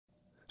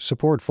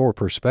Support for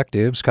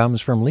Perspectives comes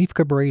from Leif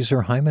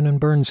Cabraser, Hyman and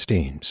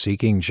Bernstein,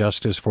 seeking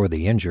justice for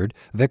the injured,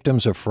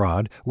 victims of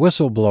fraud,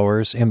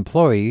 whistleblowers,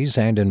 employees,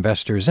 and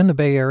investors in the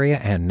Bay Area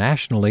and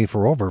nationally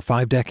for over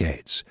 5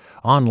 decades.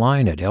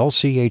 Online at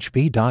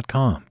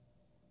lchb.com.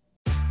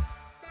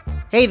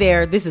 Hey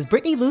there, this is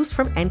Brittany Luce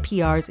from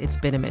NPR's It's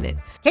Been a Minute.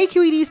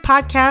 KQED's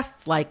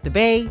podcasts like The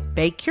Bay,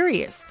 Bay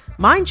Curious,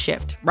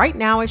 Mindshift, Right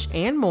Nowish,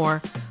 and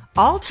more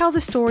all tell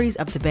the stories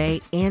of the Bay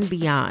and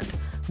beyond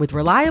with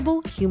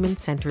reliable,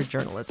 human-centered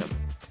journalism.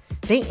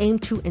 They aim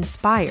to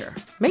inspire,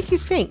 make you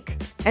think,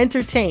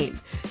 entertain,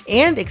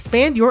 and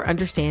expand your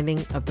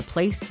understanding of the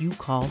place you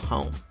call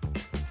home.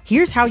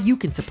 Here's how you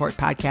can support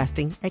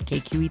podcasting at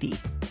KQED.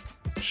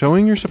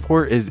 Showing your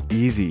support is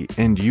easy,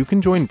 and you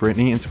can join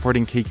Brittany in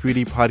supporting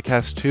KQED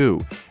Podcast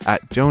too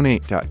at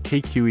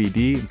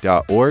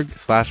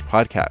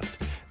donate.kqed.org/podcast.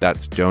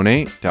 That's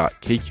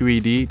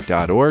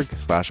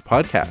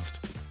donate.kqed.org/podcast.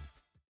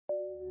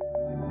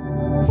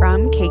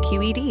 From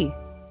KQED.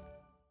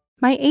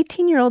 My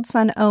 18-year-old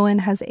son Owen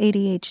has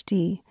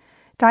ADHD.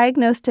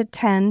 Diagnosed at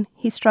 10,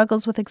 he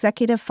struggles with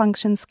executive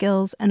function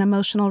skills and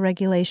emotional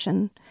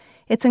regulation.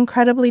 It's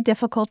incredibly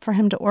difficult for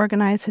him to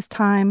organize his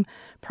time,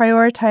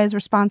 prioritize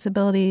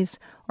responsibilities,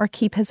 or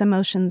keep his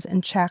emotions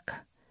in check.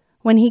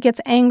 When he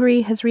gets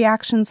angry, his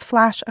reactions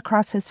flash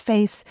across his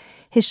face,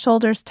 his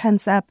shoulders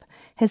tense up,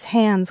 his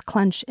hands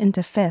clench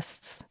into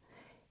fists.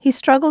 He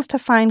struggles to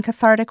find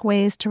cathartic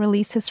ways to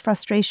release his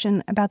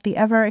frustration about the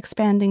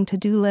ever-expanding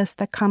to-do list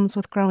that comes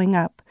with growing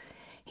up.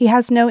 He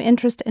has no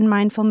interest in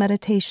mindful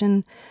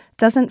meditation,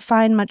 doesn't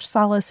find much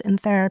solace in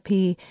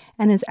therapy,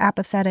 and is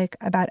apathetic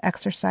about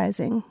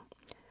exercising.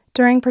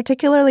 During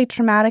particularly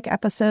traumatic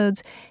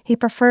episodes, he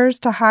prefers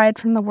to hide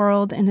from the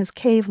world in his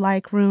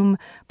cave-like room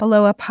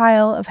below a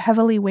pile of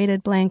heavily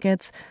weighted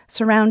blankets,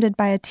 surrounded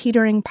by a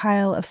teetering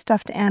pile of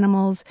stuffed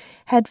animals,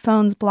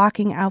 headphones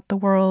blocking out the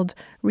world,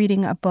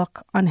 reading a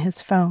book on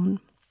his phone.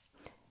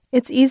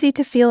 It's easy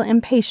to feel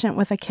impatient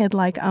with a kid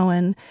like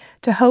Owen,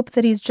 to hope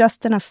that he's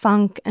just in a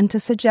funk and to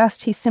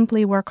suggest he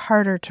simply work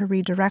harder to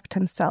redirect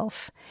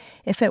himself.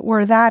 If it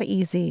were that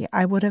easy,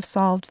 I would have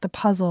solved the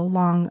puzzle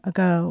long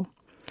ago.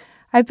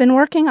 I've been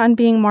working on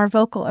being more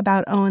vocal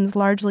about Owen's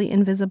largely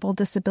invisible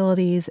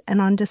disabilities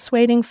and on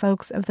dissuading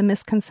folks of the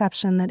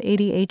misconception that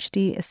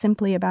ADHD is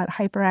simply about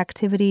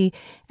hyperactivity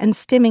and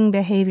stimming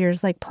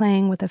behaviors like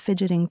playing with a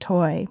fidgeting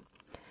toy.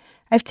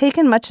 I've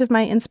taken much of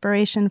my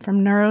inspiration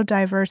from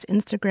neurodiverse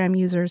Instagram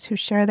users who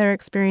share their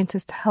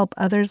experiences to help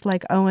others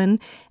like Owen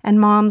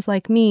and moms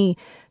like me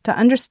to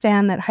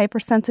understand that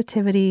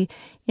hypersensitivity,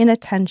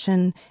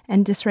 inattention,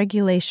 and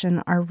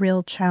dysregulation are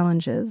real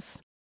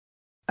challenges.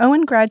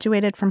 Owen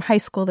graduated from high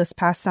school this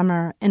past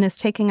summer and is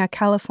taking a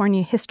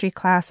California history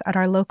class at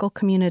our local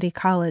community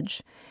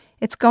college.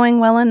 It's going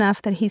well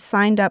enough that he's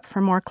signed up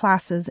for more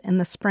classes in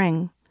the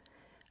spring.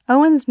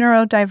 Owen's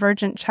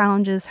neurodivergent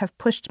challenges have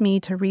pushed me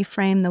to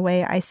reframe the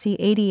way I see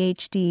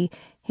ADHD,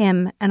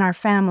 him, and our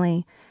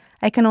family.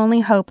 I can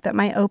only hope that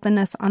my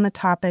openness on the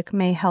topic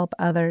may help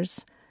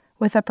others.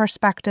 With a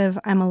perspective,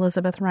 I'm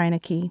Elizabeth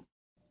Reinecke.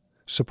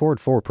 Support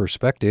for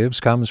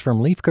Perspectives comes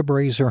from Leif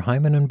Cabraser,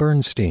 Hyman and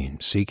Bernstein,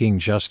 seeking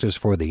justice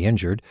for the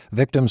injured,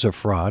 victims of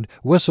fraud,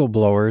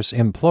 whistleblowers,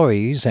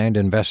 employees, and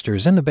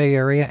investors in the Bay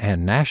Area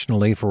and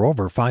nationally for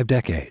over 5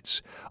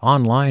 decades.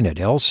 Online at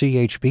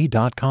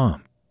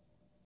lchb.com.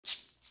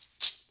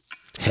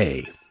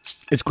 Hey,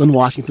 it's Glenn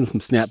Washington from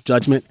Snap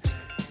Judgment,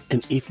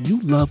 and if you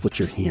love what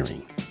you're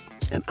hearing,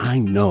 and I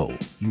know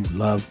you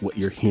love what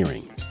you're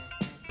hearing,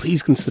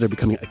 please consider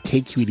becoming a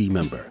KQED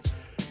member.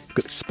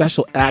 Get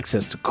special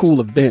access to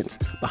cool events,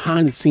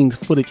 behind-the-scenes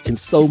footage, and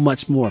so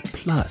much more.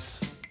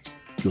 Plus,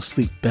 you'll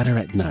sleep better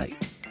at night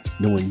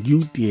knowing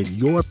you did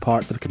your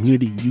part for the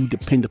community you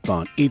depend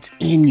upon. It's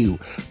in you.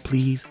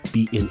 Please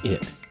be in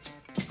it.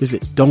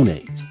 Visit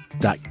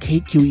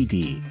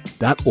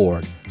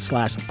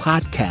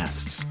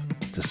donate.kqed.org/podcasts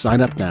to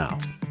sign up now.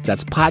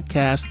 That's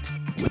podcast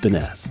with an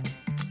S.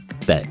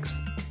 Thanks.